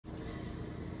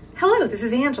Hello, this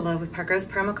is Angela with Parker's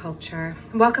Permaculture.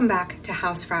 Welcome back to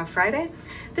Hausfrau Friday.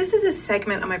 This is a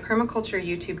segment on my permaculture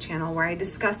YouTube channel where I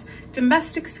discuss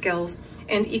domestic skills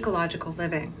and ecological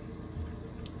living.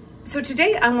 So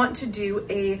today I want to do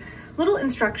a little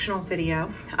instructional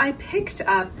video. I picked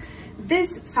up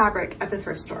this fabric at the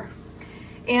thrift store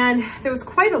and there was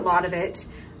quite a lot of it.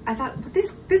 I thought, well,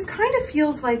 this kind of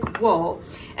feels like wool,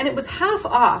 and it was half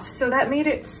off, so that made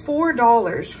it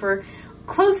 $4 for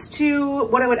close to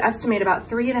what I would estimate about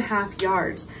 3.5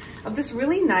 yards of this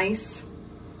really nice,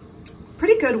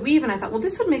 pretty good weave. And I thought, well,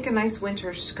 this would make a nice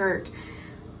winter skirt.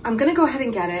 I'm gonna go ahead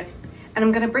and get it, and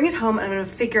I'm gonna bring it home and I'm gonna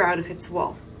figure out if it's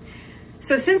wool.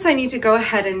 So since I need to go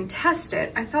ahead and test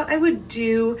it, I thought I would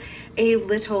do a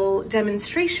little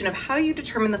demonstration of how you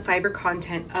determine the fiber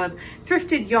content of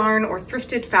thrifted yarn or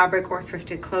thrifted fabric or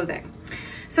thrifted clothing.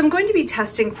 So I'm going to be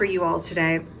testing for you all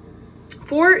today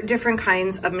 4 different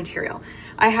kinds of material.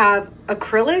 I have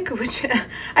acrylic, which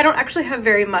I don't actually have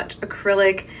very much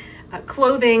acrylic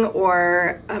clothing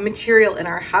or material in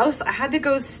our house. I had to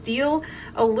go steal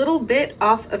a little bit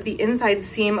off of the inside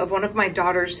seam of one of my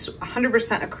daughter's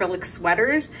 100% acrylic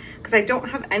sweaters because I don't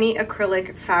have any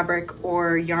acrylic fabric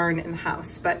or yarn in the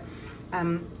house, but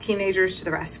teenagers to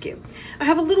the rescue. I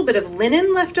have a little bit of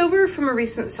linen left over from a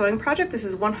recent sewing project. This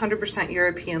is 100%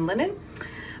 European linen.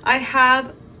 I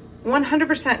have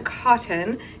 100%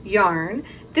 cotton yarn.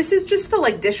 This is just the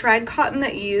like dish rag cotton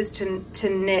that you use to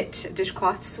knit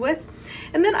dishcloths with.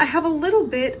 And then I have a little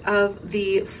bit of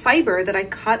the fiber that I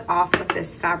cut off of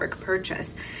this fabric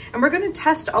purchase. And we're going to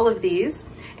test all of these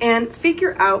and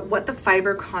figure out what the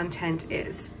fiber content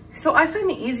is. So I find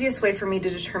the easiest way for me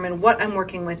to determine what I'm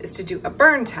working with is to do a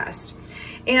burn test.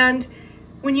 And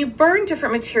when you burn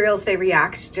different materials, they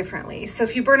react differently. So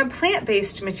if you burn a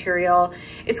plant-based material,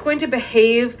 it's going to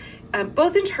behave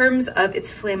both in terms of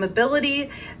its flammability,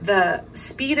 the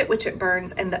speed at which it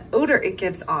burns, and the odor it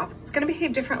gives off. It's going to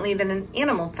behave differently than an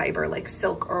animal fiber like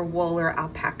silk or wool or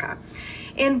alpaca.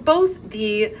 And both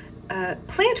the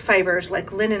plant fibers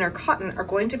like linen or cotton are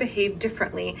going to behave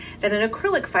differently than an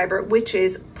acrylic fiber, which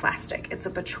is plastic. It's a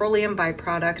petroleum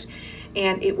byproduct,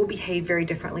 and it will behave very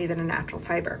differently than a natural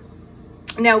fiber.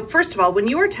 Now, first of all, when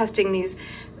you are testing these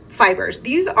fibers,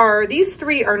 these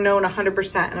 3 are known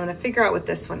 100%, and I'm gonna figure out what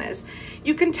this one is.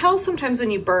 You can tell sometimes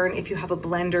when you burn if you have a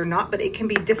blend or not, but it can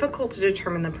be difficult to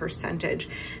determine the percentage.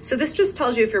 So this just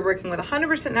tells you if you're working with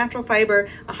 100% natural fiber,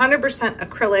 100%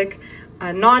 acrylic,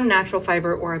 a non-natural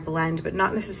fiber, or a blend, but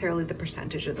not necessarily the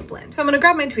percentage of the blend. So I'm gonna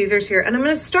grab my tweezers here, and I'm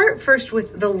gonna start first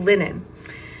with the linen.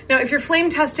 Now, if you're flame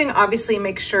testing, obviously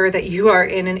make sure that you are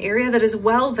in an area that is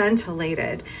well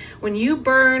ventilated. When you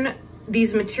burn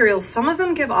these materials, some of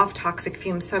them give off toxic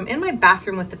fumes. So I'm in my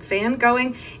bathroom with the fan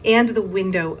going and the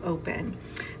window open.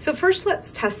 So first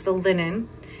let's test the linen.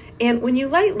 And when you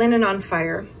light linen on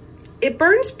fire, it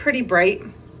burns pretty bright.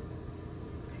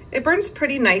 It burns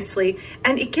pretty nicely,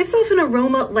 and it gives off an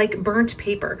aroma like burnt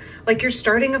paper, like you're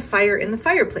starting a fire in the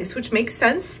fireplace, which makes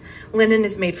sense. Linen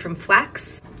is made from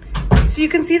flax. So you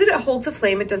can see that it holds a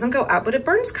flame, it doesn't go out, but it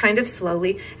burns kind of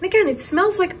slowly. And again, it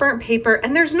smells like burnt paper,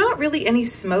 and there's not really any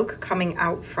smoke coming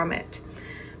out from it.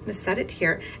 I'm gonna set it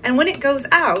here. And when it goes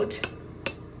out,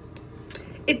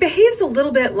 it behaves a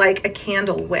little bit like a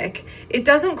candle wick. It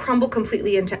doesn't crumble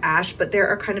completely into ash, but there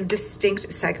are kind of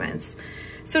distinct segments.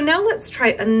 So now let's try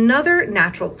another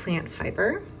natural plant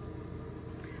fiber.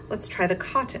 Let's try the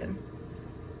cotton.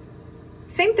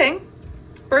 Same thing.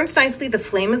 Burns nicely. The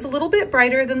flame is a little bit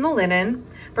brighter than the linen,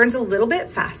 burns a little bit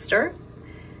faster,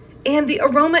 and the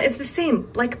aroma is the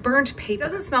same, like burnt paper. It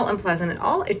doesn't smell unpleasant at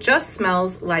all. It just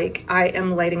smells like I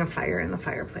am lighting a fire in the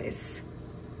fireplace.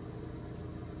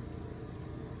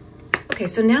 Okay,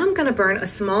 so now I'm gonna burn a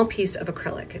small piece of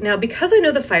acrylic. Now, because I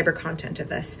know the fiber content of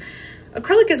this,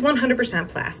 acrylic is 100%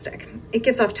 plastic. It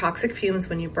gives off toxic fumes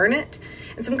when you burn it.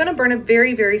 And so I'm gonna burn a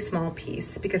very, very small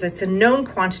piece because it's a known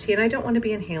quantity and I don't wanna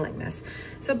be inhaling this.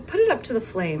 So put it up to the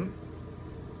flame.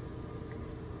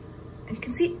 And you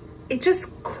can see it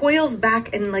just coils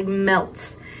back and like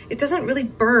melts. It doesn't really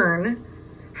burn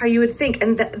how you would think.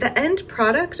 And the end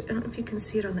product, I don't know if you can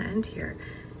see it on the end here,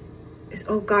 is,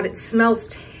 oh God, it smells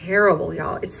terrible,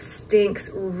 y'all. It stinks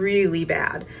really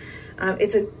bad.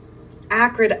 It's a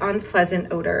acrid,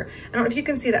 unpleasant odor. I don't know if you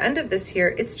can see the end of this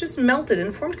here. It's just melted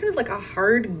and formed kind of like a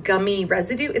hard, gummy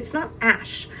residue. It's not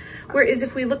ash. Whereas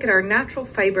if we look at our natural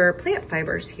fiber, plant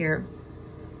fibers here,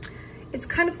 it's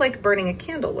kind of like burning a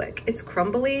candle wick. It's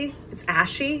crumbly, it's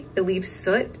ashy, it leaves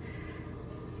soot.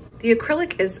 The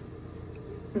acrylic is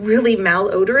really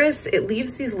malodorous. It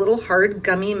leaves these little hard,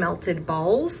 gummy, melted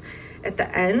balls at the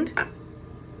end.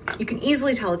 You can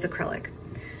easily tell it's acrylic.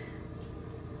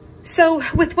 So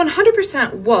with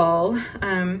 100% wool,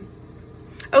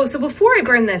 oh, so before I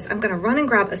burn this, I'm gonna run and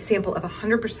grab a sample of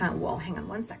 100% wool. Hang on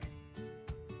one second.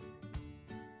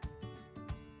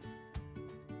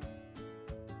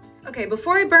 Okay,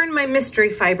 before I burn my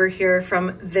mystery fiber here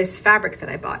from this fabric that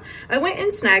I bought, I went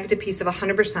and snagged a piece of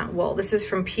 100% wool. This is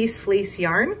from Peace Fleece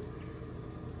Yarn.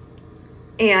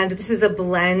 And this is a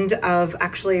blend of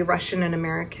actually Russian and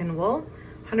American wool,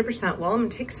 100% wool. I'm gonna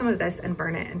take some of this and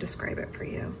burn it and describe it for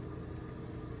you.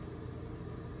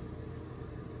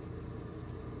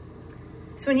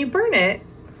 So when you burn it,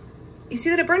 you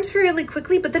see that it burns fairly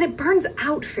quickly, but then it burns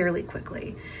out fairly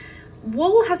quickly.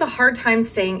 Wool has a hard time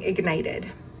staying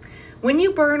ignited. When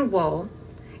you burn wool,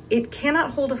 it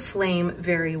cannot hold a flame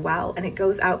very well and it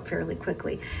goes out fairly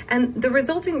quickly. And the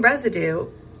resulting residue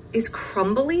is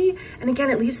crumbly, and again,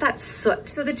 it leaves that soot.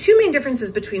 So the two main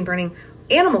differences between burning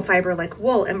animal fiber like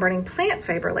wool and burning plant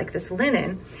fiber like this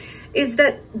linen is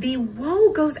that the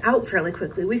wool goes out fairly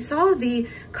quickly. We saw the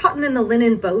cotton and the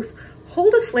linen both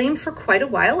hold a flame for quite a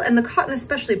while, and the cotton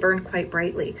especially burned quite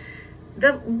brightly.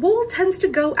 The wool tends to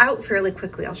go out fairly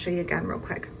quickly. I'll show you again real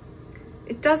quick.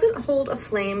 It doesn't hold a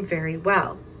flame very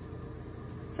well.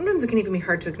 Sometimes it can even be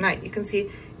hard to ignite. You can see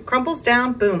it crumples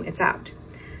down, boom, it's out.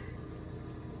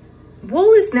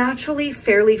 Wool is naturally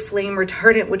fairly flame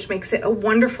retardant, which makes it a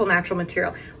wonderful natural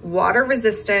material. Water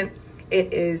resistant,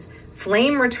 it is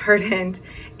flame retardant,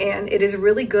 and it is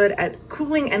really good at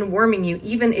cooling and warming you,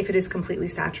 even if it is completely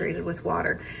saturated with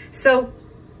water. So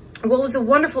wool is a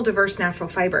wonderful, diverse natural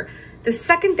fiber. The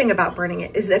second thing about burning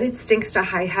it is that it stinks to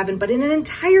high heaven, but in an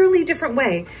entirely different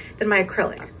way than my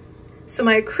acrylic. So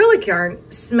my acrylic yarn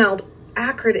smelled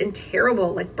acrid and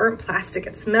terrible, like burnt plastic.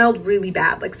 It smelled really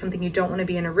bad, like something you don't want to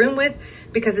be in a room with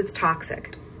because it's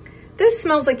toxic. This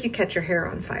smells like you catch your hair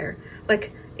on fire.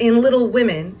 Like in Little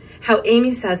Women, how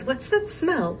Amy says, "What's that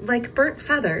smell? Like burnt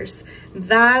feathers."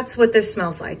 That's what this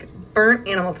smells like. Burnt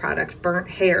animal product, burnt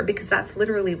hair, because that's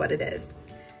literally what it is.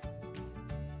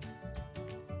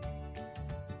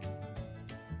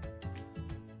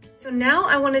 So now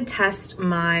I want to test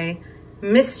my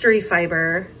mystery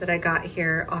fiber that I got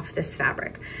here off this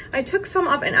fabric. I took some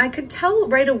off and I could tell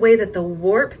right away that the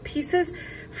warp pieces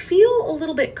feel a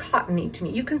little bit cottony to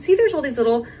me. You can see there's all these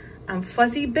little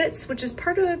fuzzy bits, which is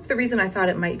part of the reason I thought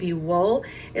it might be wool.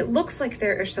 It looks like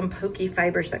there are some pokey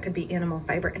fibers that could be animal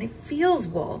fiber, and it feels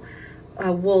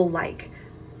wool-like.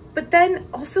 But then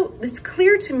also it's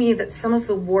clear to me that some of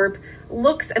the warp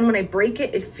looks, and when I break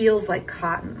it, it feels like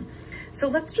cotton. So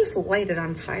let's just light it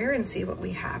on fire and see what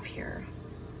we have here.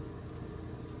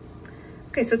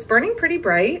 Okay, so it's burning pretty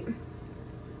bright,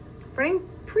 burning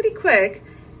pretty quick.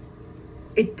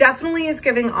 It definitely is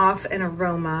giving off an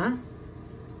aroma.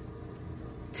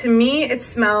 To me, it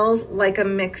smells like a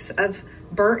mix of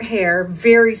burnt hair,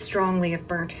 very strongly of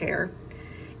burnt hair,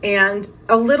 and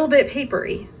a little bit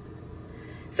papery.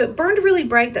 So it burned really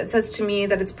bright. That says to me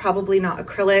that it's probably not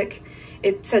acrylic.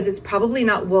 It says it's probably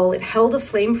not wool. It held a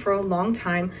flame for a long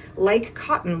time, like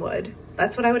cotton would.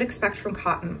 That's what I would expect from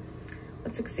cotton.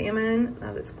 Let's examine,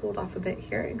 now that's cooled off a bit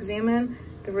here, examine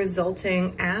the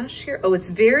resulting ash here. Oh, it's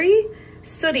very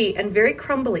sooty and very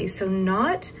crumbly, so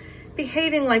not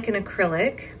behaving like an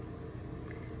acrylic.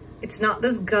 It's not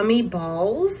those gummy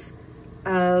balls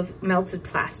of melted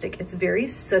plastic. It's very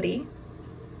sooty,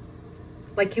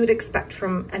 like you would expect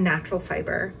from a natural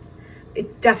fiber.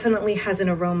 It definitely has an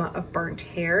aroma of burnt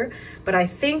hair, but I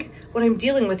think what I'm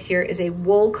dealing with here is a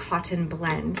wool cotton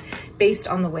blend based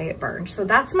on the way it burned. So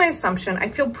that's my assumption. I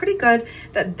feel pretty good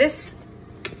that this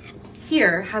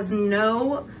here has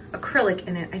no acrylic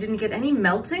in it. I didn't get any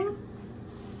melting.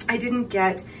 I didn't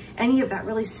get any of that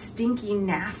really stinky,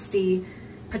 nasty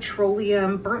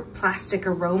petroleum burnt plastic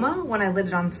aroma when I lit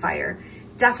it on fire.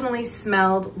 Definitely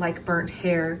smelled like burnt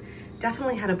hair.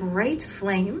 Definitely had a bright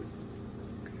flame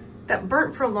that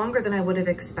burnt for longer than I would have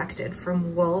expected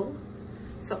from wool.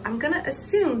 So I'm gonna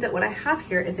assume that what I have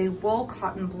here is a wool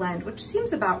cotton blend, which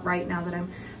seems about right now that I'm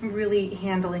really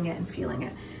handling it and feeling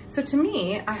it. So to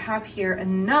me, I have here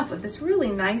enough of this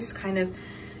really nice kind of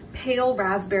pale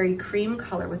raspberry cream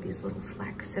color with these little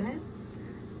flecks in it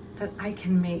that I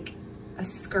can make a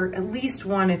skirt, at least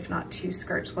one, if not two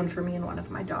skirts, one for me and one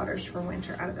of my daughters for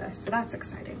winter out of this. So that's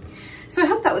exciting. So I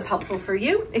hope that was helpful for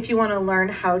you. If you want to learn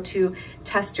how to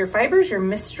test your fibers, your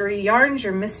mystery yarns,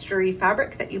 your mystery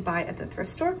fabric that you buy at the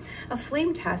thrift store, a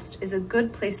flame test is a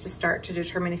good place to start to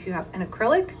determine if you have an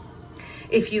acrylic,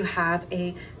 if you have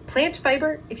a plant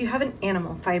fiber, if you have an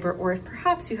animal fiber, or if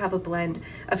perhaps you have a blend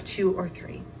of 2 or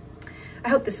 3. I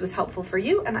hope this was helpful for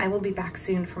you, and I will be back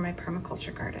soon for my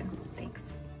permaculture garden. Thanks.